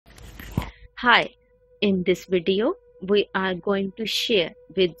Hi, in this video, we are going to share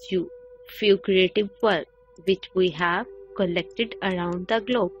with you few creative work which we have collected around the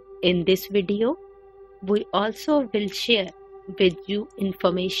globe. In this video, we also will share with you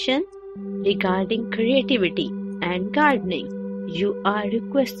information regarding creativity and gardening. You are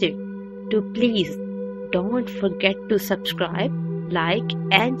requested to please don't forget to subscribe, like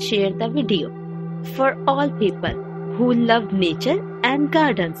and share the video. For all people who love nature and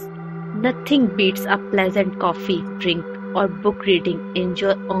gardens, nothing beats a pleasant coffee drink or book reading in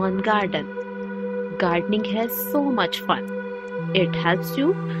your own garden. Gardening has so much fun. It helps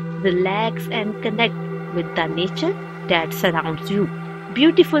you relax and connect with the nature that surrounds you.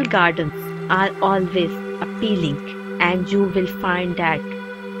 Beautiful gardens are always appealing, and you will find that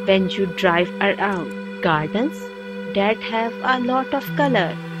when you drive around. Gardens that have a lot of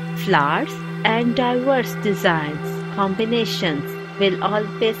color, flowers, and diverse designs, combinations will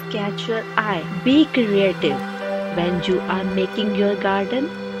always catch your eye. Be creative. When you are making your garden,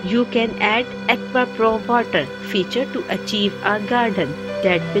 you can add Aqua Pro water feature to achieve a garden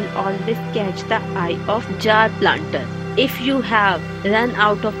that will always catch the eye of jar planter. If you have run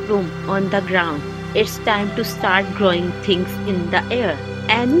out of room on the ground, it's time to start growing things in the air.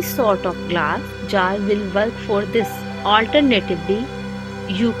 Any sort of glass jar will work for this. Alternatively,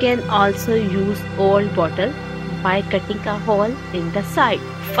 you can also use old bottle by cutting a hole in the side.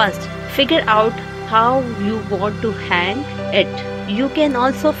 First, figure out how you want to hang it. You can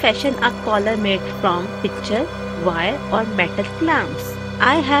also fashion a collar made from picture, wire or metal clamps.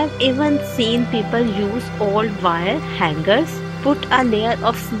 I have even seen people use old wire hangers, put a layer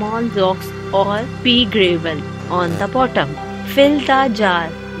of small rocks or pea gravel on the bottom. Fill the jar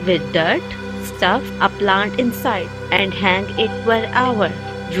with dirt, stuff a plant inside and hang it for an hour.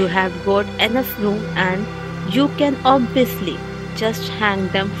 You have got enough room and you can obviously just hang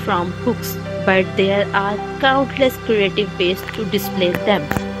them from hooks, but there are countless creative ways to display them.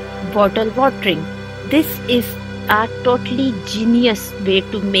 Bottle watering. This is a totally genius way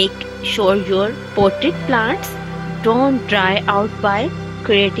to make sure your potted plants don't dry out by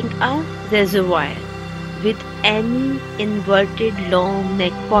creating a reservoir. With any inverted long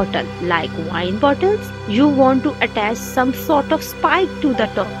neck bottle like wine bottles, you want to attach some sort of spike to the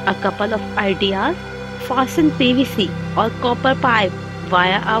top. A couple of ideas: fasten PVC or copper pipe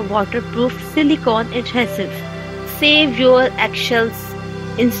via a waterproof silicone adhesive. Save your eggshells.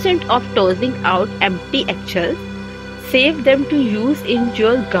 Instead of tossing out empty eggshells, save them to use in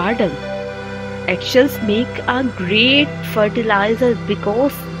your garden. Eggshells make a great fertilizer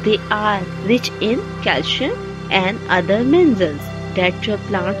because they are rich in calcium and other minerals that your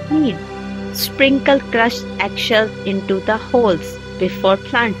plants need. Sprinkle crushed eggshells into the holes before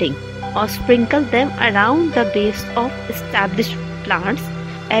planting, or sprinkle them around the base of established plants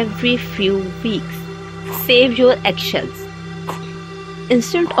every few weeks. Save your eggshells.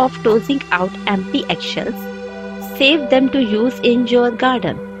 Instead of tossing out empty eggshells, save them to use in your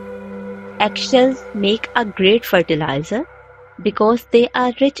garden. Eggshells make a great fertilizer because they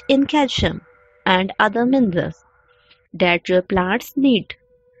are rich in calcium and other minerals that your plants need.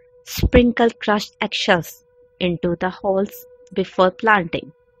 Sprinkle crushed eggshells into the holes before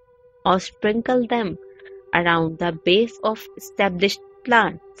planting, or sprinkle them around the base of established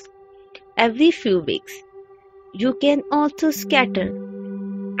plants every few weeks. You can also scatter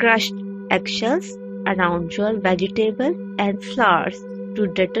crushed eggshells around your vegetables and flowers to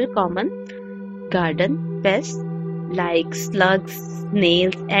deter common garden pests like slugs,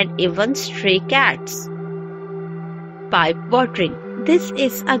 snails, and even stray cats. Pipe watering. This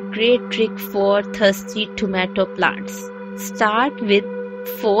is a great trick for thirsty tomato plants. Start with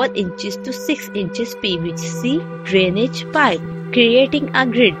 4 inches to 6 inches PVC drainage pipe, creating a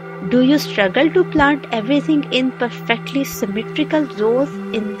grid. Do you struggle to plant everything in perfectly symmetrical rows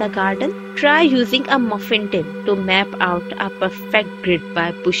in the garden? Try using a muffin tin to map out a perfect grid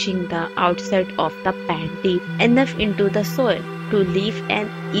by pushing the outside of the pan deep enough into the soil to leave an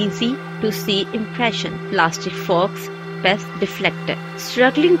easy to see impression. Plastic forks, pest deflector.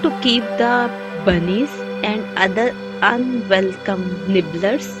 Struggling to keep the bunnies and other unwelcome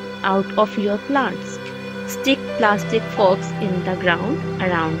nibblers out of your plants? Stick plastic forks in the ground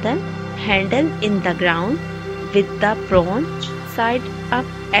around them, handle in the ground with the branch side up,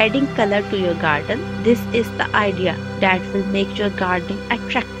 adding color to your garden. This is the idea that will make your gardening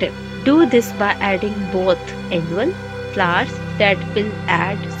attractive. Do this by adding both annual flowers that will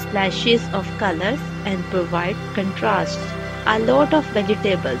add splashes of colors and provide contrast. A lot of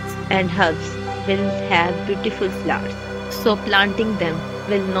vegetables and herbs will have beautiful flowers, so planting them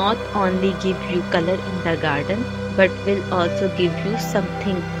will not only give you color in the garden, but will also give you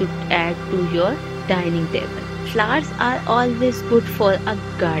something to add to your dining table. Flowers are always good for a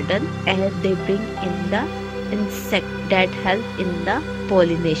garden as they bring in the insects that help in the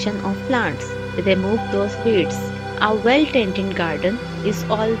pollination of plants. Remove those weeds. A well-tended garden is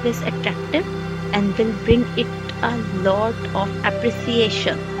always attractive and will bring it a lot of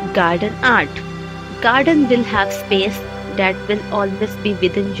appreciation. Garden art. Garden will have space that will always be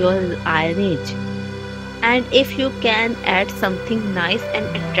within your eye range. And if you can add something nice and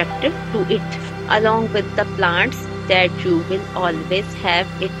attractive to it along with the plants that you will always have,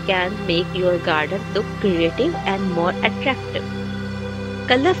 it can make your garden look creative and more attractive.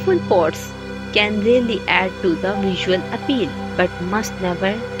 Colorful pots can really add to the visual appeal, but must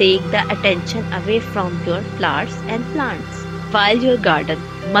never take the attention away from your flowers and plants. While your garden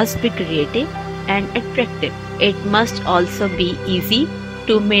must be creative and attractive, it must also be easy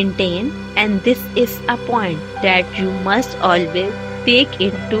to maintain, and this is a point that you must always take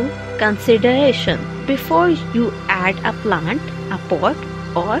into consideration before you add a plant, a pot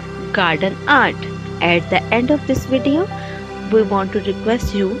or garden art. At the end of this video, we want to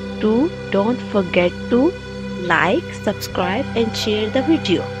request you to don't forget to like, subscribe and share the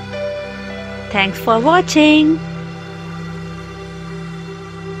video. Thanks for watching.